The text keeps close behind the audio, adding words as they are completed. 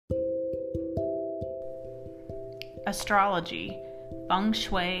astrology, feng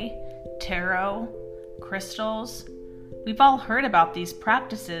shui, tarot, crystals. We've all heard about these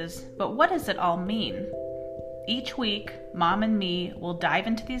practices, but what does it all mean? Each week, Mom and me will dive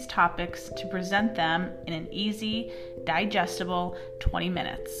into these topics to present them in an easy, digestible 20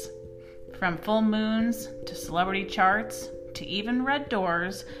 minutes. From full moons to celebrity charts to even red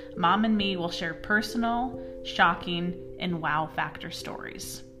doors, Mom and me will share personal, shocking, and wow factor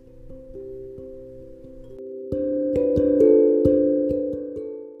stories.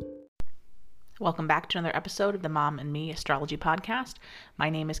 Welcome back to another episode of the Mom and Me Astrology Podcast.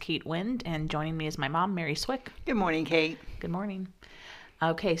 My name is Kate Wind, and joining me is my mom, Mary Swick. Good morning, Kate. Good morning.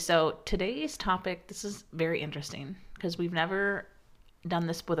 Okay, so today's topic, this is very interesting because we've never done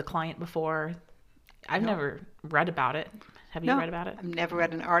this with a client before. I've never read about it. Have you read about it? I've never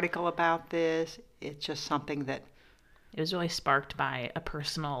read an article about this. It's just something that... It was really sparked by a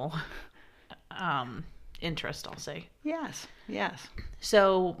personal interest, I'll say. Yes.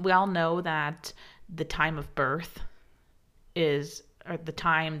 So we all know that the time of birth is, or the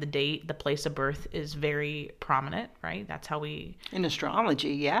time, the date, the place of birth is very prominent, right? That's how we... In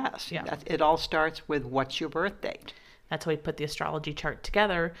astrology, yes. Yeah. It all starts with what's your birth date. That's how we put the astrology chart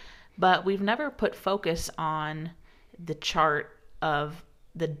together. But we've never put focus on the chart of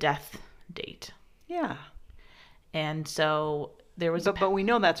the death date. Yeah. And so there was... But we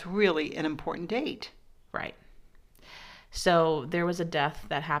know that's really an important date. Right. So there was a death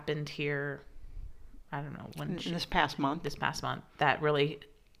that happened here, I don't know, this past month. That really,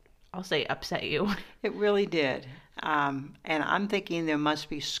 I'll say, upset you. It really did. And I'm thinking there must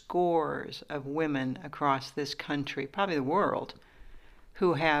be scores of women across this country, probably the world,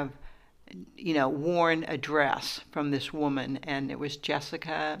 who have, worn a dress from this woman. And it was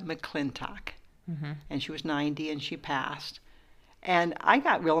Jessica McClintock. Mm-hmm. And she was 90 and she passed. And I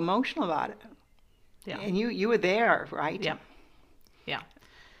got real emotional about it. Yeah. And you were there, right? Yeah.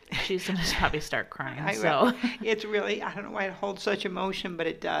 She's going to probably start crying. It's really, I don't know why it holds such emotion, but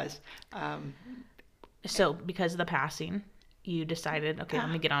it does. So because of the passing, you decided, okay,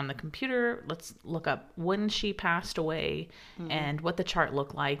 let me get on the computer. Let's look up when she passed away and what the chart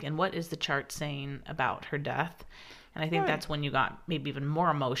looked like and what is the chart saying about her death. And I think that's when you got maybe even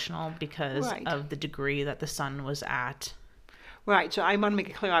more emotional because of the degree that the sun was at. Right. So I want to make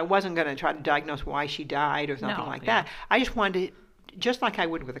it clear, I wasn't going to try to diagnose why she died or something like that. I just wanted to, just like I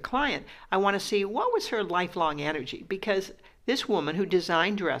would with a client, I want to see what was her lifelong energy. Because this woman who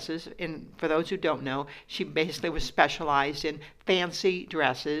designed dresses, and for those who don't know, she basically was specialized in fancy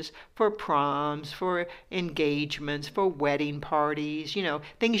dresses for proms, for engagements, for wedding parties,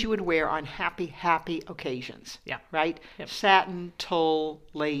 things you would wear on happy occasions. Yeah. Right? Yep. Satin, tulle,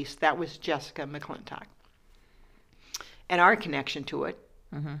 lace. That was Jessica McClintock. And our connection to it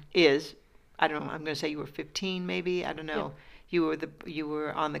is, I don't know, I'm going to say you were 15 maybe, I don't know. Yeah. You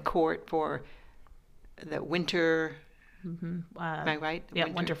were on the court for the winter, am I right? Yeah,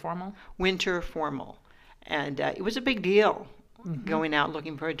 winter formal. Winter formal. And it was a big deal going out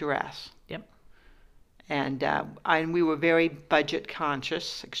looking for a dress. Yep. And we were very budget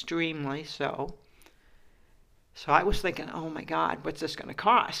conscious, extremely so. So I was thinking, oh my God, what's this going to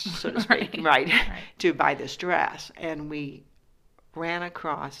cost, so to speak, right, to buy this dress? And we ran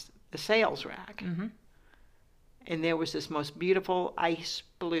across the sales rack. Mm-hmm. And there was this most beautiful ice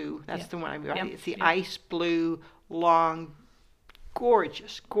blue. That's the one I got. Yep. It's the ice blue, long,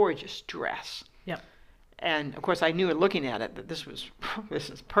 gorgeous dress. Yep. And of course, I knew looking at it that this is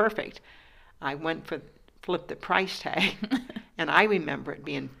perfect. I flipped the price tag, and I remember it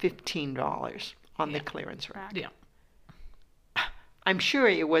being $15. On the clearance rack. Yeah. I'm sure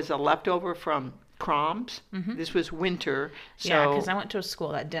it was a leftover from proms. Mm-hmm. This was winter. So yeah, because I went to a school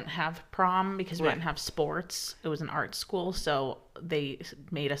that didn't have prom because we didn't have sports. It was an art school, so they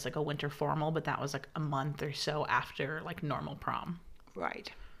made us like a winter formal, but that was like a month or so after like normal prom.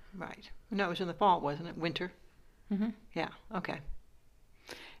 Right. No, it was in the fall, wasn't it? Winter? Mm-hmm. Yeah, okay.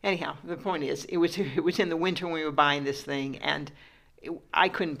 Anyhow, the point is, it was in the winter when we were buying this thing, and I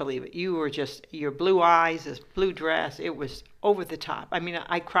couldn't believe it. You were just, your blue eyes, this blue dress, it was over the top. I mean,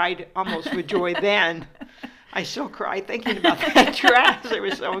 I cried almost with joy then. I still cry thinking about that dress. It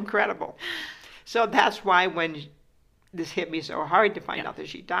was so incredible. So that's why when this hit me so hard to find out that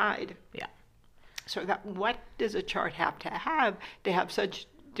she died. Yeah. So what does a chart have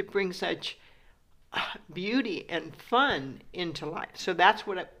to bring such beauty and fun into life? So that's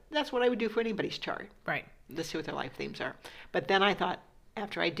what I would do for anybody's chart. Right. Let's see what their life themes are. But then I thought,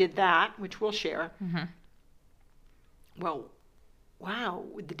 after I did that, which we'll share, well, wow,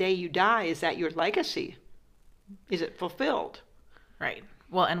 the day you die, is that your legacy? Is it fulfilled? Right.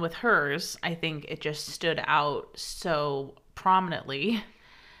 Well, and with hers, I think it just stood out so prominently,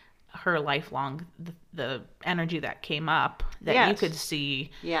 her lifelong, the energy that came up, that you Yes. could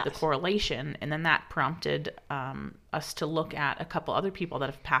see Yes. the correlation. And then that prompted us to look at a couple other people that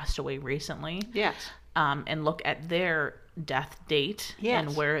have passed away recently. Yes. And look at their death date Yes.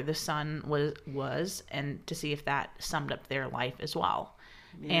 and where the sun was, and to see if that summed up their life as well.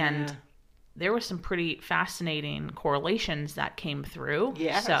 Yeah. And there were some pretty fascinating correlations that came through.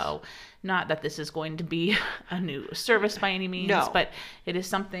 Yes. So, not that this is going to be a new service by any means, No. but it is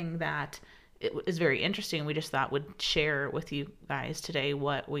something that it is very interesting. We just thought would share with you guys today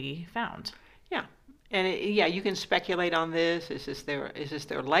what we found. Yeah. And you can speculate on this. Is this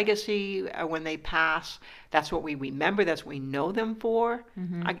their legacy when they pass? That's what we remember. That's what we know them for.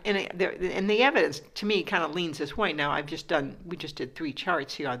 And the evidence to me kind of leans this way. Now we just did 3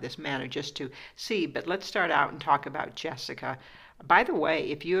 charts here on this manner just to see. But let's start out and talk about Jessica. By the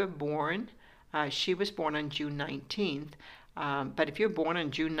way, if you're born, she was born on June 19th. But if you're born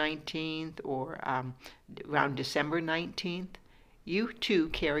on June 19th or around December 19th, you too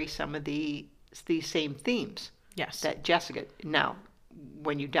carry some of these same themes. Yes. That Jessica. Now,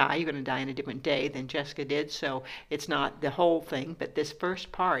 when you die, you're going to die on a different day than Jessica did, so it's not the whole thing, but this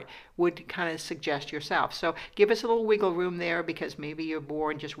first part would kind of suggest yourself. So give us a little wiggle room there, because maybe you're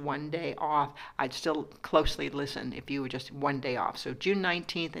born just one day off. I'd still closely listen if you were just one day off. So June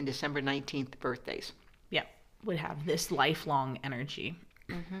 19th and December 19th birthdays. Yeah, would have this lifelong energy.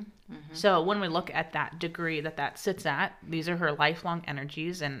 So when we look at that degree that sits at, these are her lifelong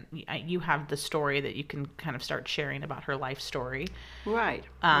energies, and you have the story that you can kind of start sharing about her life story. Right.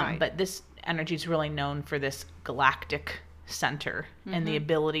 But this energy is really known for this galactic center and the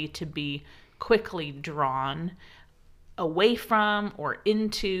ability to be quickly drawn away from or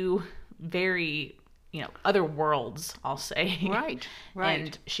into very, other worlds, I'll say. Right.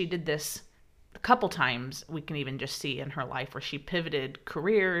 And she did this a couple times. We can even just see in her life where she pivoted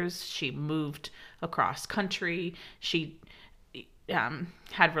careers, she moved across country, she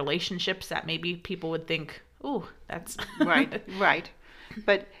had relationships that maybe people would think, oh, that's right.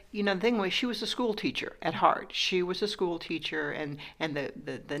 But the thing was, she was a school teacher at heart. She was a school teacher, and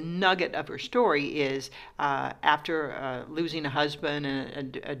the nugget of her story is after losing a husband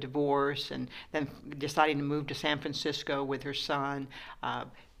and a divorce, and then deciding to move to San Francisco with her son.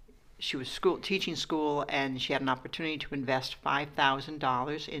 She was teaching school, and she had an opportunity to invest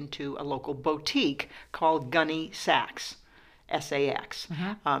 $5,000 into a local boutique called Gunny Sachs, S-A-X.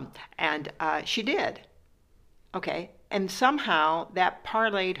 And she did. Okay. And somehow that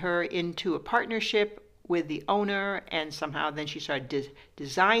parlayed her into a partnership with the owner, and somehow then she started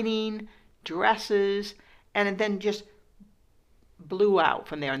designing dresses, and then just blew out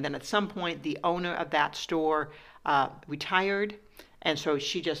from there. And then at some point, the owner of that store retired, and so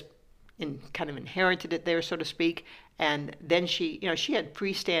she just kind of inherited it there, so to speak. And then she had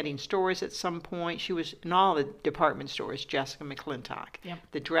freestanding stores at some point. She was in all the department stores, Jessica McClintock. Yep.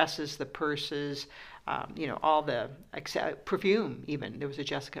 The dresses, the purses, all the perfume even. There was a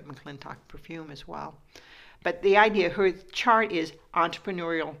Jessica McClintock perfume as well. But the idea, her chart is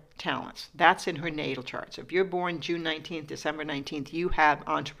entrepreneurial talents. That's in her natal chart. So if you're born June 19th, December 19th, you have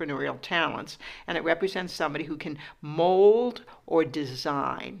entrepreneurial talents. And it represents somebody who can mold or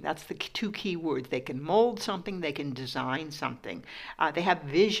design. That's the 2 key words. They can mold something, they can design something. They have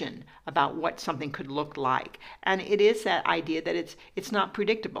vision about what something could look like. And it is that idea that it's not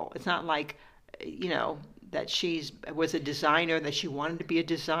predictable. It's not like, that she was a designer, that she wanted to be a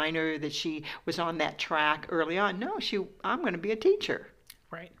designer, that she was on that track early on. No, I'm going to be a teacher.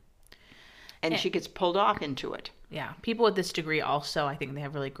 Right. And she gets pulled off into it. Yeah. People with this degree also, I think they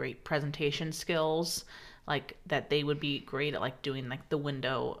have really great presentation skills, like that they would be great at like doing like the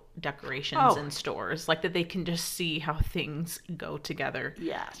window decorations in stores, like that they can just see how things go together.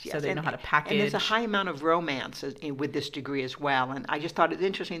 Yes. So they know how to package. And there's a high amount of romance with this degree as well. And I just thought it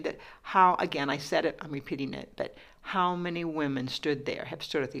interesting that how, again, I said it, I'm repeating it, but how many women have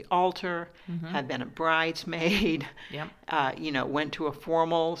stood at the altar, have been a bridesmaid, went to a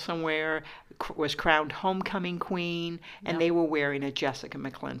formal somewhere, was crowned homecoming queen, and they were wearing a Jessica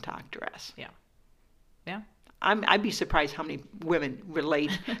McClintock dress. Yeah. Yeah. I'd be surprised how many women relate,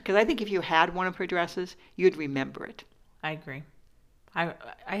 because I think if you had one of her dresses, you'd remember it. I agree. I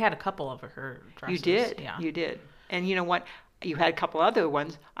had a couple of her dresses. You did. Yeah. You did. And you know what? You had a couple other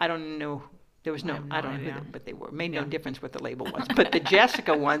ones. I don't know. There was I don't know what they were. Made no difference what the label was. But the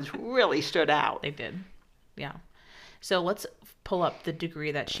Jessica ones really stood out. They did. Yeah. So let's pull up the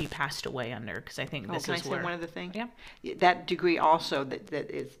degree that she passed away under, because I think this can is I say where... one other thing? Yeah. That degree also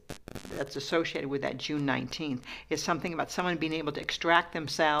that's associated with that June 19th is something about someone being able to extract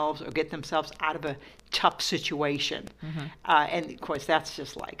themselves or get themselves out of a tough situation. And of course, that's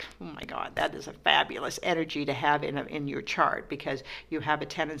just like, oh my God, that is a fabulous energy to have in your chart, because you have a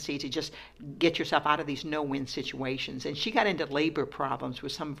tendency to just get yourself out of these no-win situations. And she got into labor problems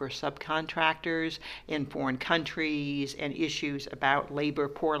with some of her subcontractors in foreign countries, and issues about labor,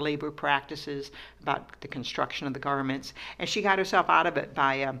 poor labor practices, about the construction of the garments. And she got herself out of it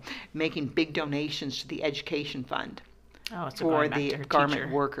by making big donations to the education fund for the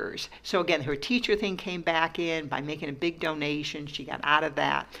garment workers. So again, her teacher thing came back in by making a big donation. She got out of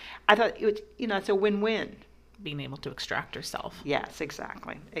that. I thought it was, it's a win-win. Being able to extract herself. Yes,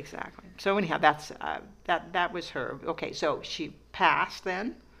 exactly. So anyhow, that's that was her. Okay, so she passed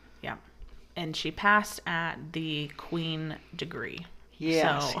then. Yeah, and she passed at the Queen degree.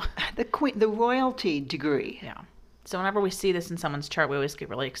 Yes, so, the royalty degree. Yeah. So whenever we see this in someone's chart, we always get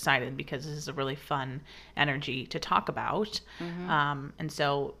really excited, because this is a really fun energy to talk about. And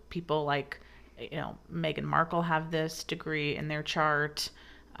so people like, Meghan Markle have this degree in their chart.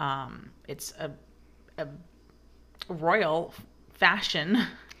 It's a royal fashion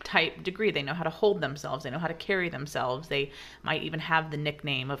type degree. They know how to hold themselves. They know how to carry themselves. They might even have the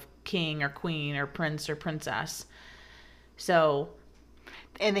nickname of king or queen or prince or princess. So...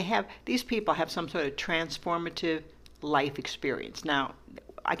 And these people have some sort of transformative life experience. Now,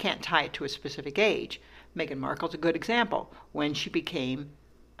 I can't tie it to a specific age. Meghan Markle's a good example. When she became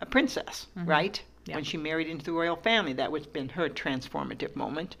a princess, right? Yeah. When she married into the royal family, that was been her transformative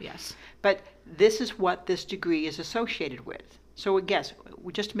moment. Yes. But this is what this degree is associated with. So just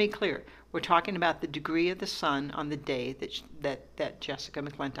to make clear, we're talking about the degree of the sun on the day that Jessica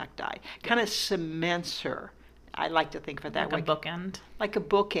McClintock died. Kind of cements her. I like to think of it that way. Like a bookend. Like a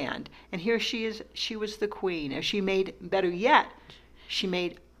bookend. And here she is. She was the queen. And she made, better yet, she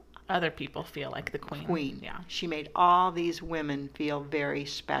made other people feel like the queen. Yeah. She made all these women feel very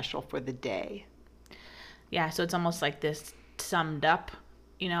special for the day. Yeah, so it's almost like this summed up.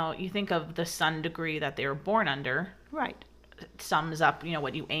 You think of the sun degree that they were born under. Right. It sums up,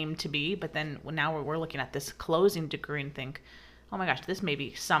 what you aim to be. But then now we're looking at this closing degree and think, oh my gosh, this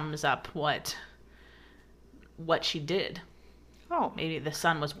maybe sums up what she did. Oh, maybe the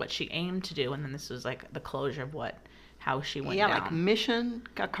sun was what she aimed to do, and then this was like the closure of how she went down. Yeah, like mission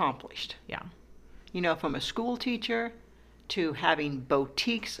accomplished. Yeah. From a school teacher to having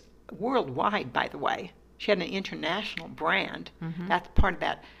boutiques worldwide, by the way. She had an international brand. That's part of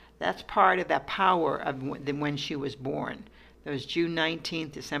that. That's part of that power of when she was born. Those June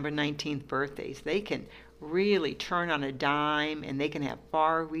 19th, December 19th birthdays, they can really turn on a dime, and they can have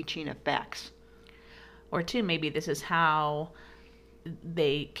far-reaching effects. Or two, maybe this is how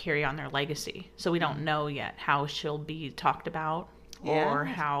they carry on their legacy. So we don't know yet how she'll be talked about, or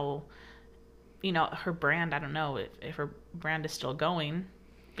how, her brand. I don't know if her brand is still going,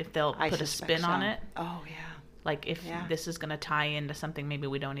 if they'll put a spin on it. Oh, yeah. Like if this is going to tie into something maybe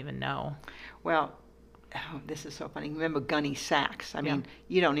we don't even know. Well, this is so funny. Remember gunny sacks? I mean,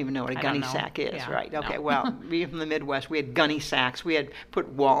 you don't even know what a gunny sack is, right? Okay, well, being from the Midwest, we had gunny sacks. We had put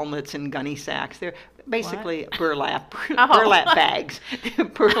walnuts in gunny sacks. They're basically burlap bags.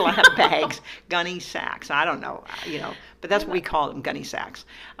 Burlap bags, gunny sacks. I don't know, but that's what we call them, gunny sacks.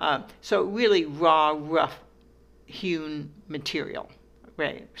 So really raw, rough hewn material,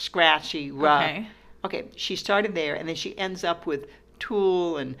 right? Scratchy, rough. Okay, she started there, and then she ends up with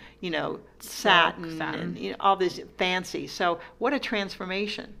tulle and satin and all this fancy. So what a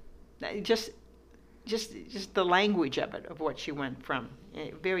transformation! Just the language of it, of what she went from.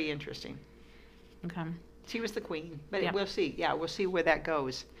 Very interesting. Okay. She was the queen, but we'll see. Yeah, we'll see where that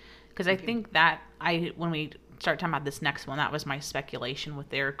goes. Because I think that when we start talking about this next one, that was my speculation with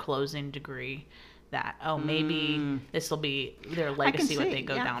their closing degree. That maybe this will be their legacy, what they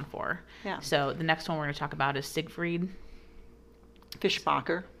go down for. Yeah. So the next one we're going to talk about is Siegfried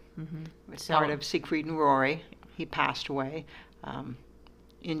Fischbacher. Was part of Siegfried and Rory. He passed away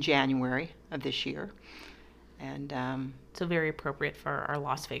in January of this year, and so very appropriate for our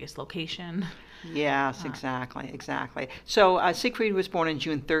Las Vegas location. Yes, exactly. So Siegfried was born on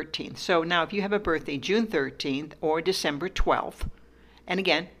June 13th. So now, if you have a birthday June 13th or December 12th, and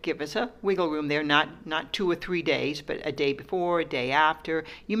again, give us a wiggle room there, not 2 or 3 days, but a day before, a day after.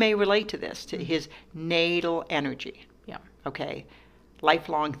 You may relate to this, to his natal energy. Yeah. Okay.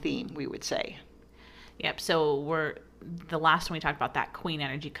 Lifelong theme, we would say. Yep. So the last one we talked about, that queen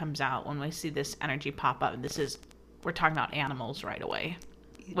energy comes out when we see this energy pop up. We're talking about animals right away.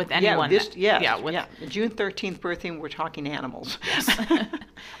 with anyone. The June 13th birthday, we're talking animals. Yes.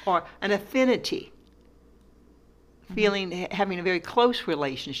 Or an affinity, having a very close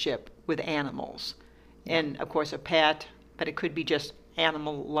relationship with animals. And, of course, a pet, but it could be just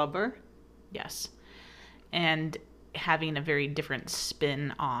animal lover. Yes. And having a very different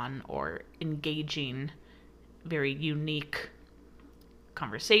spin on or engaging very unique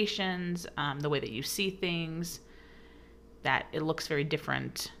conversations, the way that you see things, that it looks very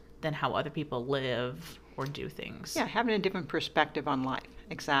different than how other people live or do things. Yeah, having a different perspective on life.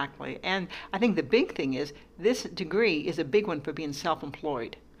 Exactly. And I think the big thing is this degree is a big one for being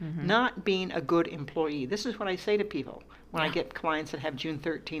self-employed, not being a good employee. This is what I say to people when I get clients that have June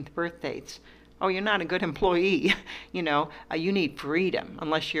 13th birthdays. Oh, you're not a good employee. You need freedom,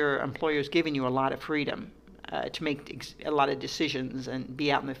 unless your employer's giving you a lot of freedom to make a lot of decisions and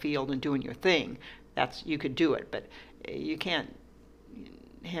be out in the field and doing your thing. You could do it, but you can't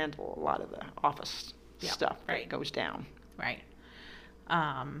handle a lot of the office stuff that goes down. Right.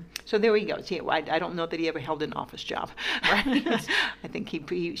 So there he goes. I don't know that he ever held an office job. Right. I think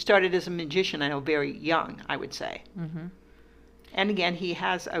he started as a magician, I know, very young, I would say. Mm-hmm. And again, he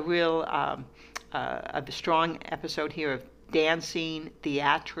has a real a strong episode here of dancing,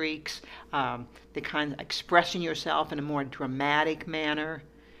 theatrics, the kind of expressing yourself in a more dramatic manner.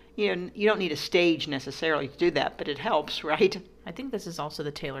 You don't need a stage necessarily to do that, but it helps, right? I think this is also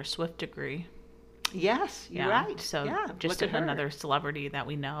the Taylor Swift degree. Yes, you're right. So just another celebrity that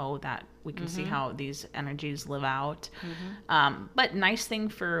we know, that we can see how these energies live out. But nice thing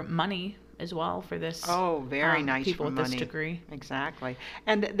for money as well for this. Oh, very nice people for with money. This degree. Exactly.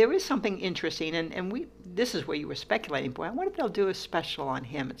 And there is something interesting, and this is where you were speculating, boy, I wonder if they'll do a special on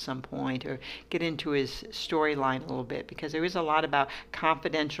him at some point or get into his storyline a little bit, because there is a lot about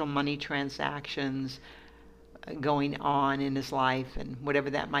confidential money transactions going on in his life and whatever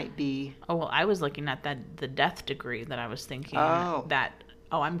that might be. Oh, well, I was looking at the death degree that I was thinking that,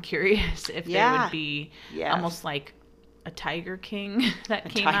 I'm curious if there would be almost like a Tiger King that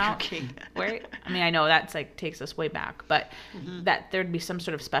came out. King. Where, I mean, I know that's takes us way back, but that there'd be some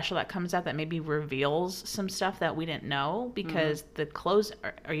sort of special that comes out that maybe reveals some stuff that we didn't know, because the close,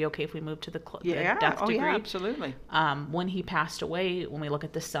 are you okay if we move to the death degree? Yeah, absolutely. When he passed away, when we look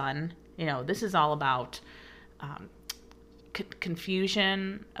at the sun, this is all about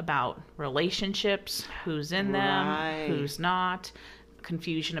confusion about relationships, who's in them, who's not,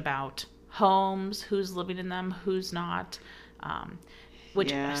 confusion about homes, who's living in them, who's not,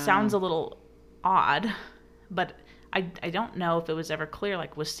 which sounds a little odd, but I don't know if it was ever clear,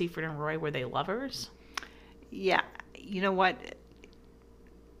 like, was Seaford and Roy, were they lovers? Yeah, you know what?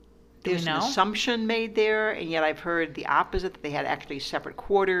 There's an assumption made there, and yet I've heard the opposite, that they had actually separate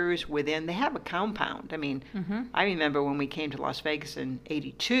quarters within. They have a compound. I mean, I remember when we came to Las Vegas in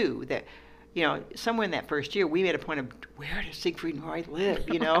 '82 that, somewhere in that first year, we made a point of, where does Siegfried and Roy live,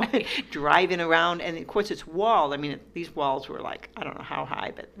 driving around. And, of course, it's walled. I mean, these walls were like, I don't know how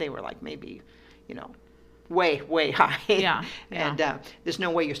high, but they were like maybe, way, way high. Yeah. And there's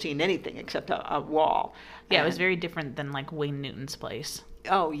no way you're seeing anything except a wall. Yeah, it was very different than, like, Wayne Newton's place.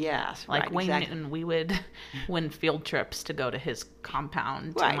 Oh, yes. Like right, Wayne exactly. Newton, we would win field trips to go to his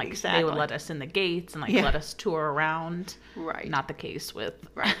compound. Right, and, like, exactly. they would let us in the gates and, like, let us tour around. Right. Not the case with...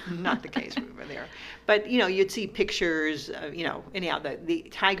 Right, not the case over there. But, you'd see pictures, anyhow, the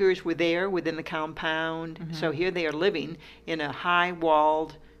tigers were there within the compound. Mm-hmm. So here they are living in a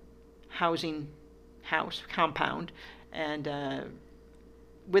high-walled compound, and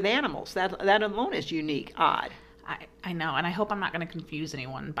with animals. That alone is unique, odd. I know, and I hope I'm not going to confuse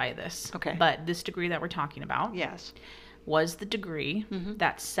anyone by this. Okay. But this degree that we're talking about was the degree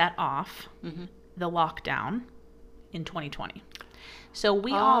that set off the lockdown in 2020. So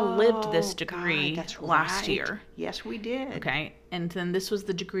we all lived this degree last year. Yes, we did. Okay, and then this was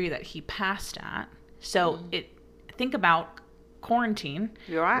the degree that he passed at. So think about quarantine.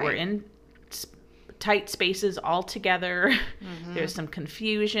 You're right. We're in tight spaces all together. There's some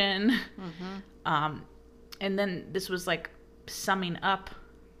confusion. And then this was like summing up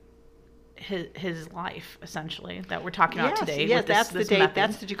his life, essentially, that we're talking about today. Yes, that's the date. Method.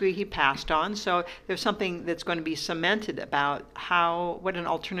 That's the degree he passed on. So there's something that's going to be cemented about what an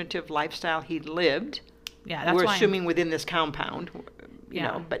alternative lifestyle he lived. Yeah, that's we're assuming within this compound.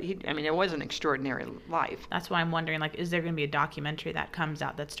 But it was an extraordinary life. That's why I'm wondering, like, is there going to be a documentary that comes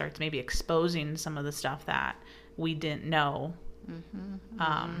out that starts maybe exposing some of the stuff that we didn't know?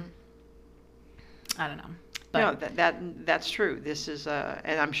 I don't know. But no, that's true. This is,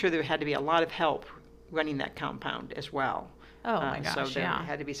 and I'm sure there had to be a lot of help running that compound as well. Oh my So gosh, there yeah.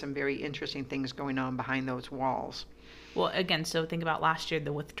 had to be some very interesting things going on behind those walls. Well, again, so think about last year,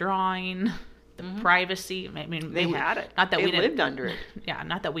 the withdrawing, the privacy. I mean, They had it. Not that They we didn't, lived under it. Yeah,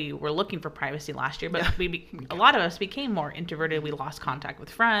 not that we were looking for privacy last year, but Yeah. a lot of us became more introverted. We lost contact with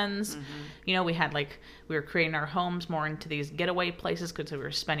friends. You know, we were creating our homes more into these getaway places because we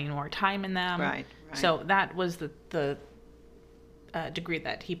were spending more time in them. Right. So that was the degree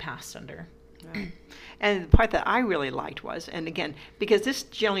that he passed under. Right. And the part that I really liked was, and again, because this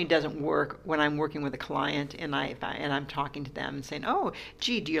generally doesn't work when I'm working with a client and I'm talking to them and saying, "Oh,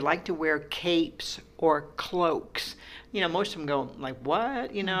 gee, do you like to wear capes or cloaks?" You know, most of them go like,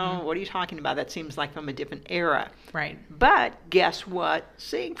 "What? You know, what are you talking about? That seems like from a different era." Right. But guess what?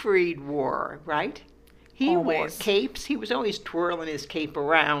 Siegfried wore, right? He wore Always. capes. He was always twirling his cape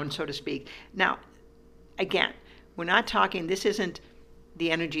around, so to speak. Now, again, we're not talking. This isn't the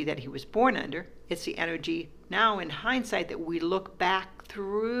energy that he was born under. It's the energy now in hindsight that we look back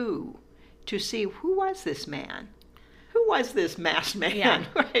through to see who was this man? Who was this masked man? Yeah.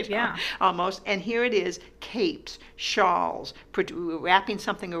 Right? Yeah. Almost. And here it is, capes, shawls, wrapping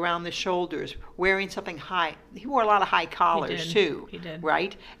something around the shoulders, wearing something high. He wore a lot of high collars too. He did.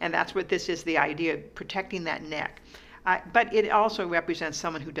 Right? And that's what this is, the idea of protecting that neck. But it also represents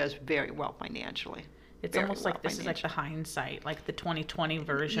someone who does very well financially. It's Very almost well like this is like the hindsight, like the 2020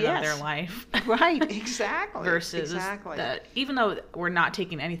 version of Yes. their life. Right, exactly. Versus exactly. even though we're not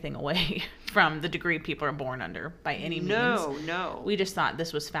taking anything away from the degree people are born under by any means. No. We just thought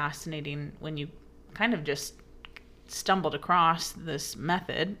this was fascinating when you kind of just stumbled across this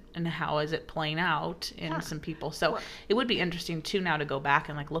method and how is it playing out in some people. So it would be interesting too now to go back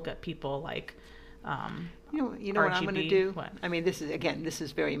and like look at people like You know what I'm going to do? What? I mean, this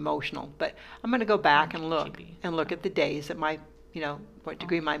is very emotional, but I'm going to go back and look at the days that what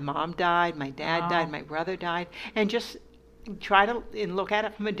degree my mom died, my dad died, my brother died, and just try to look at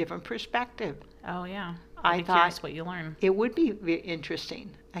it from a different perspective. Oh yeah. I thought curious what you learn. It would be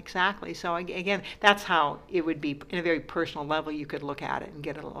interesting. Exactly. So again, that's how it would be in a very personal level. You could look at it and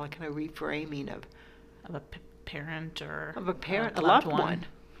get a kind of reframing of a parent or a loved one,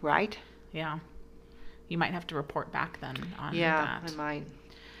 right? Yeah. You might have to report back then on that. Yeah, I might.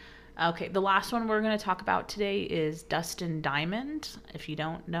 Okay, the last one we're going to talk about today is Dustin Diamond. If you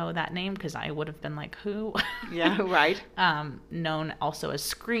don't know that name, because I would have been like, who? Yeah, right. Known also as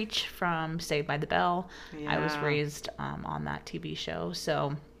Screech from Saved by the Bell. Yeah. I was raised on that TV show,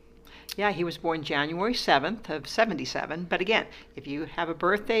 so... Yeah, he was born January 7th of 77. But again, if you have a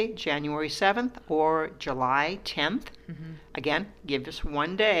birthday, January 7th or July 10th, again, give us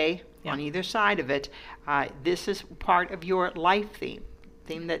one day on either side of it. This is part of your life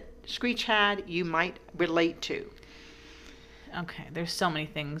theme that Screech had, you might relate to. Okay, there's so many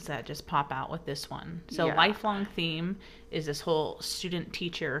things that just pop out with this one. So lifelong theme is this whole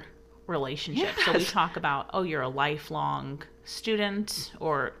student-teacher relationship. Yes. So we talk about, you're a lifelong student,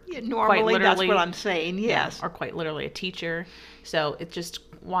 or normally quite literally, that's what I'm saying, yes. Yeah, or quite literally a teacher. So it's just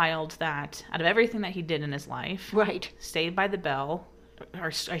wild that out of everything that he did in his life, right, Saved by the Bell, or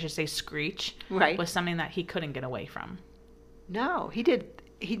I should say Screech, right, was something that he couldn't get away from. No, he did.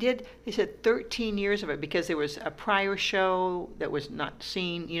 They said 13 years of it, because there was a prior show that was not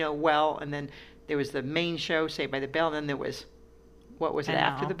seen, well, and then there was the main show, Saved by the Bell, and then there was, what was it,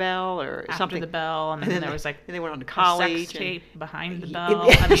 After the Bell or After something? the Bell, and then there was like, and they went on to college. A sex tape behind the bell.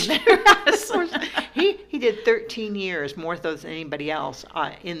 I mean, he did 13 years, more than anybody else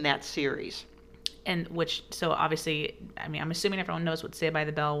in that series. And so obviously, I mean, I'm assuming everyone knows what Saved by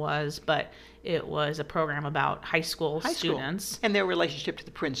the Bell was, but it was a program about high school students. And their relationship to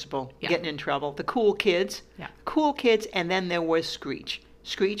the principal, getting in trouble. The cool kids. Yeah. Cool kids, and then there was Screech.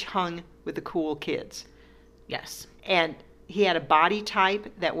 Screech hung with the cool kids. Yes. And he had a body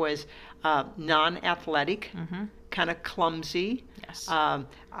type that was non-athletic, kind of clumsy. Yes.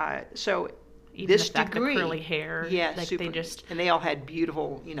 So even this the degree, curly hair, like super, and they all had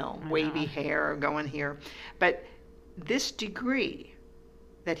beautiful, wavy hair going here. But this degree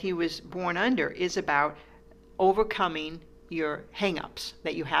that he was born under is about overcoming your hang-ups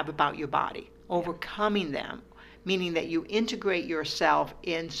that you have about your body, overcoming them, meaning that you integrate yourself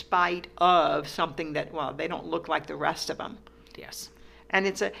in spite of something that, they don't look like the rest of them. Yes. And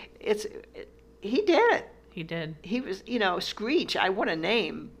he did it. He did. He was, Screech, what a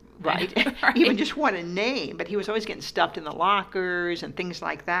name. Right? Right. Even just what a name. But he was always getting stuffed in the lockers and things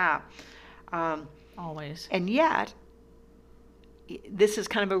like that. Always. And yet, this is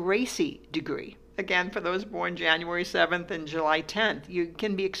kind of a racy degree. Again, for those born January 7th and July 10th, you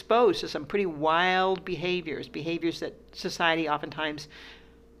can be exposed to some pretty wild behaviors that society oftentimes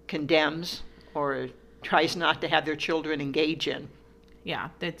condemns or tries not to have their children engage in. Yeah,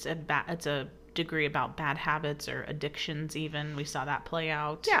 it's a degree about bad habits or addictions. Even we saw that play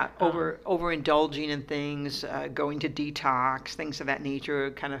out. Yeah, overindulging in things, going to detox, things of that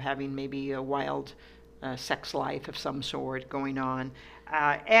nature, kind of having maybe a wild sex life of some sort going on.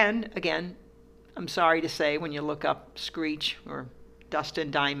 And again, I'm sorry to say, when you look up Screech or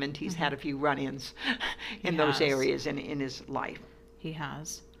Dustin Diamond, he's had a few run-ins in those areas in his life. He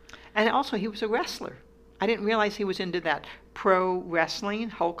has. And also, he was a wrestler. I didn't realize he was into that pro wrestling,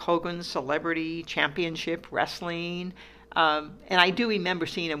 Hulk Hogan's Celebrity Championship Wrestling. And I do remember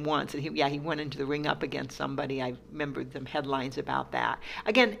seeing him once, and he went into the ring up against somebody. I remember some headlines about that.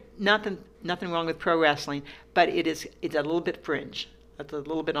 Again, nothing wrong with pro wrestling, but it's a little bit fringe. It's a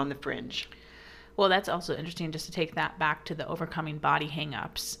little bit on the fringe. Well, that's also interesting, just to take that back to the overcoming body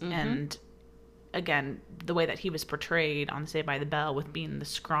hang-ups. And again, the way that he was portrayed on Saved by the Bell, with being the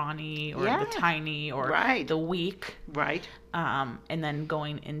scrawny or the tiny or the weak. Right. And then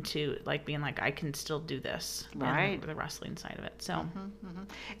going into like being like, I can still do this. Right. The wrestling side of it. So.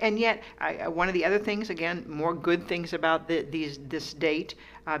 And yet, one of the other things, again, more good things about this date,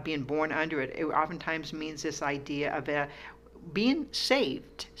 being born under it, it oftentimes means this idea of being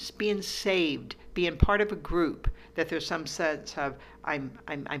saved, being part of a group, that there's some sense of I'm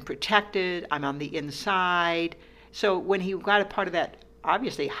protected, I'm on the inside. So when he got a part of that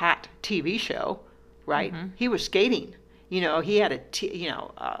obviously hot TV show, right? He was skating. You know, he had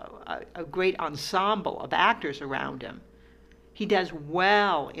a great ensemble of actors around him. He does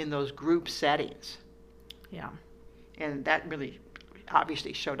well in those group settings. Yeah. And that really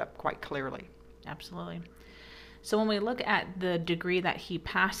obviously showed up quite clearly. Absolutely. So when we look at the degree that he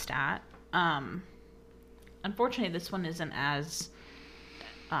passed at, unfortunately, this one isn't as,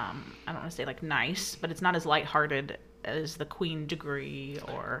 I don't want to say like nice, but it's not as lighthearted as the Queen degree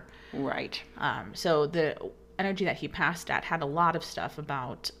or. Right. So the energy that he passed at had a lot of stuff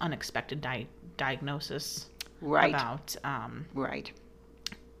about unexpected diagnosis. Right. About right.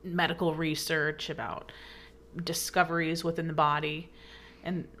 medical research, about discoveries within the body.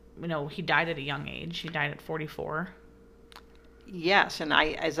 And, you know, he died at a young age. He died at 44. Yes, and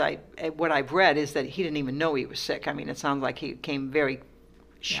what I've read is that he didn't even know he was sick. I mean, it sounds like it came very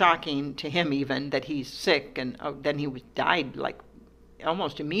shocking to him even that he's sick, and then he died like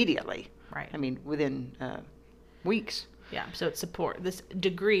almost immediately. Right. I mean, within weeks. Yeah, so it's support. This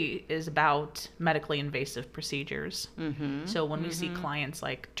degree is about medically invasive procedures. So when we see clients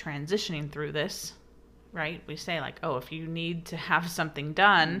like transitioning through this, right, we say like, oh, if you need to have something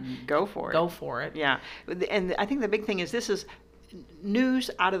done, go for it. Go for it. Yeah, and I think the big thing is this is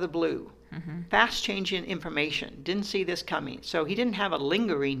news out of the blue, fast changing information. Didn't see this coming. So he didn't have a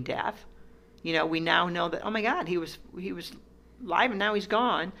lingering death. You know, we now know that, oh my God, he was live and now he's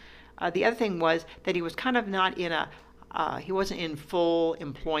gone. The other thing was that he was kind of not in he wasn't in full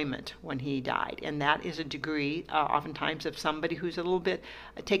employment when he died. And that is a degree, oftentimes, of somebody who's a little bit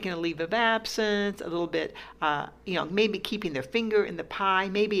taking a leave of absence, a little bit, maybe keeping their finger in the pie,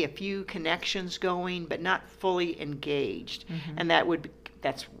 maybe a few connections going, but not fully engaged. And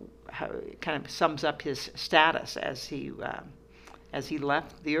that's how it kind of sums up his status as he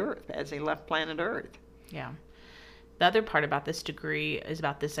left the Earth, as he left planet Earth. Yeah. The other part about this degree is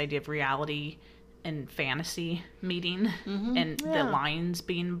about this idea of reality and fantasy meeting, and the lines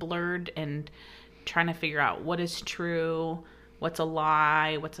being blurred, and trying to figure out what is true, what's a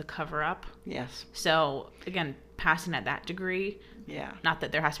lie, what's a cover-up. Yes. So again, passing at that degree. Yeah. Not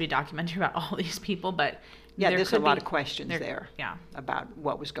that there has to be a documentary about all these people, but there's a lot of questions there. Yeah. About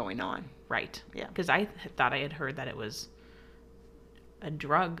what was going on. Right. Yeah. Because I thought I had heard that it was a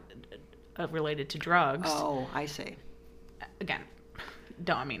drug related to drugs. Oh, I see. Again,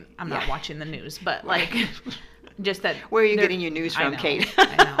 I'm not watching the news, but like, just that. Where are you getting your news from, Kate?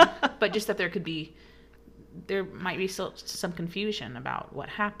 I know. But just that there might be still some confusion about what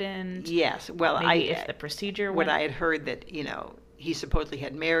happened. Yes. Well, if the procedure went. What I had heard that, he supposedly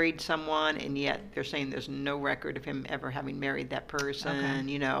had married someone, and yet they're saying there's no record of him ever having married that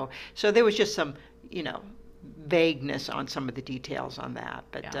person, So there was just some, vagueness on some of the details on that.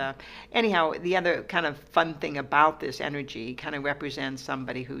 But anyhow, the other kind of fun thing about this energy kind of represents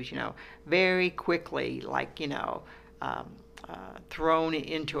somebody who's, very quickly, like, thrown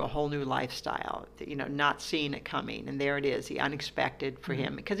into a whole new lifestyle, not seeing it coming. And there it is, the unexpected for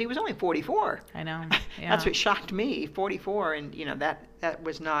him, because he was only 44. I know. Yeah. That's what shocked me, 44. And, that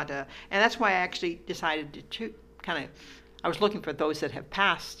was not and that's why I actually decided to I was looking for those that have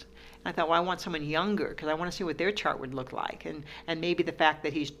passed. And I thought, well, I want someone younger because I want to see what their chart would look like. And maybe the fact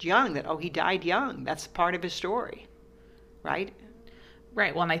that he's young, that, he died young, that's part of his story, right?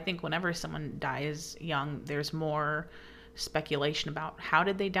 Right. Well, and I think whenever someone dies young, there's more speculation about how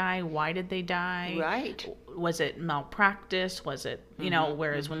did they die, why did they die, Right. Was it malpractice, was it,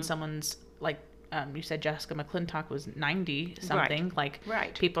 whereas when someone's like, you said Jessica McClintock was 90 something,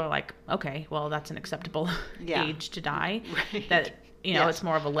 Right. people are like, okay, well, that's an acceptable age to die. Right. That, it's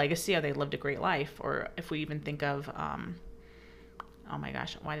more of a legacy, or they lived a great life. Or if we even think of, oh my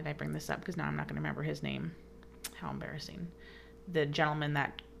gosh, why did I bring this up? Because now I'm not going to remember his name. How embarrassing. The gentleman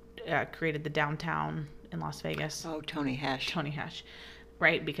that created the downtown in Las Vegas. Oh, Tony Hesh. Tony Hesh.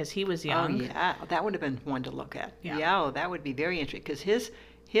 Right, because he was young. Oh, yeah. That would have been one to look at. Yeah. That would be very interesting, because his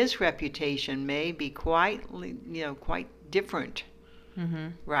reputation may be quite different. Mm-hmm.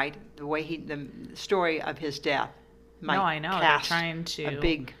 Right? The way the story of his death might I know. cast they're trying to a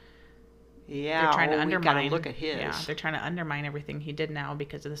big... Yeah, they're trying to undermine. We got to look at his. Yeah, they're trying to undermine everything he did now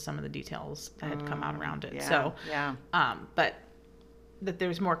because of some of the details that had come out around it. Yeah, so, yeah. But that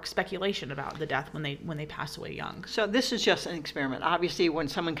there's more speculation about the death when they pass away young. So this is just an experiment. Obviously, when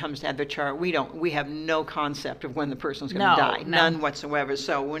someone comes to have their chart, we have no concept of when the person's going to die, none whatsoever.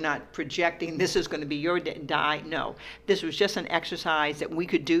 So we're not projecting this is going to be your die. No, this was just an exercise that we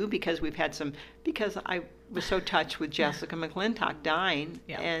could do because I was so touched with Jessica McClintock dying,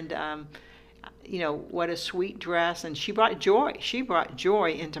 and what a sweet dress, and she brought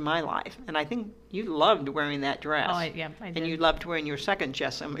joy into my life, and I think you loved wearing that dress. Oh, I did. And you loved wearing your second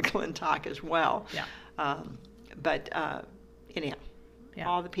Jessica McClintock as well. Yeah. But anyhow,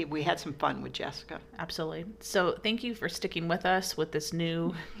 all the people, we had some fun with Jessica. Absolutely. So thank you for sticking with us with this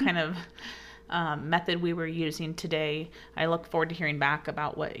new kind of method we were using today. I look forward to hearing back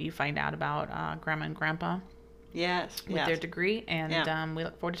about what you find out about Grandma and Grandpa. Yes. With their degree. And we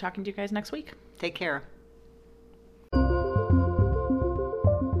look forward to talking to you guys next week. Take care.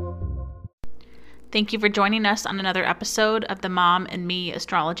 Thank you for joining us on another episode of the Mom and Me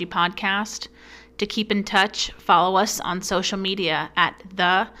Astrology Podcast. To keep in touch, follow us on social media at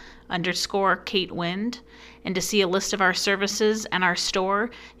 _Kate Wind. And to see a list of our services and our store,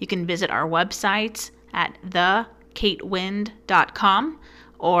 you can visit our websites at theKateWind.com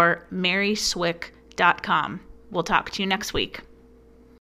or maryswick.com. We'll talk to you next week.